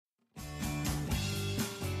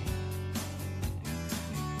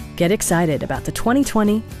Get excited about the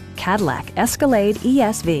 2020 Cadillac Escalade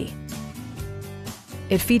ESV.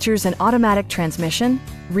 It features an automatic transmission,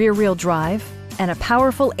 rear-wheel drive, and a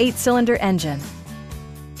powerful 8-cylinder engine.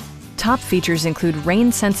 Top features include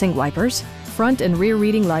rain-sensing wipers, front and rear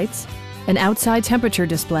reading lights, an outside temperature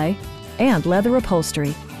display, and leather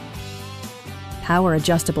upholstery. Power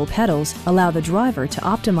adjustable pedals allow the driver to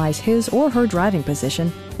optimize his or her driving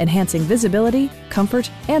position, enhancing visibility,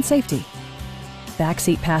 comfort, and safety.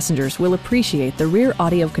 Backseat passengers will appreciate the rear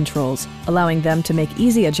audio controls, allowing them to make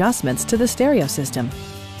easy adjustments to the stereo system.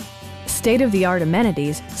 State-of-the-art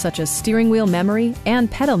amenities such as steering wheel memory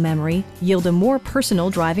and pedal memory yield a more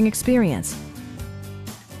personal driving experience.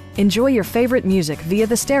 Enjoy your favorite music via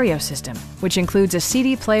the stereo system, which includes a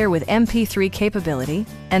CD player with MP3 capability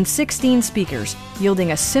and 16 speakers,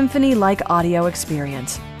 yielding a symphony-like audio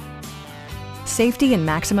experience. Safety and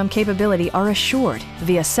maximum capability are assured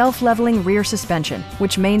via self-leveling rear suspension,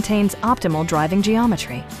 which maintains optimal driving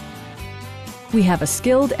geometry. We have a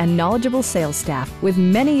skilled and knowledgeable sales staff with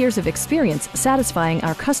many years of experience satisfying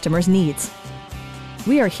our customers' needs.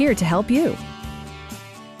 We are here to help you.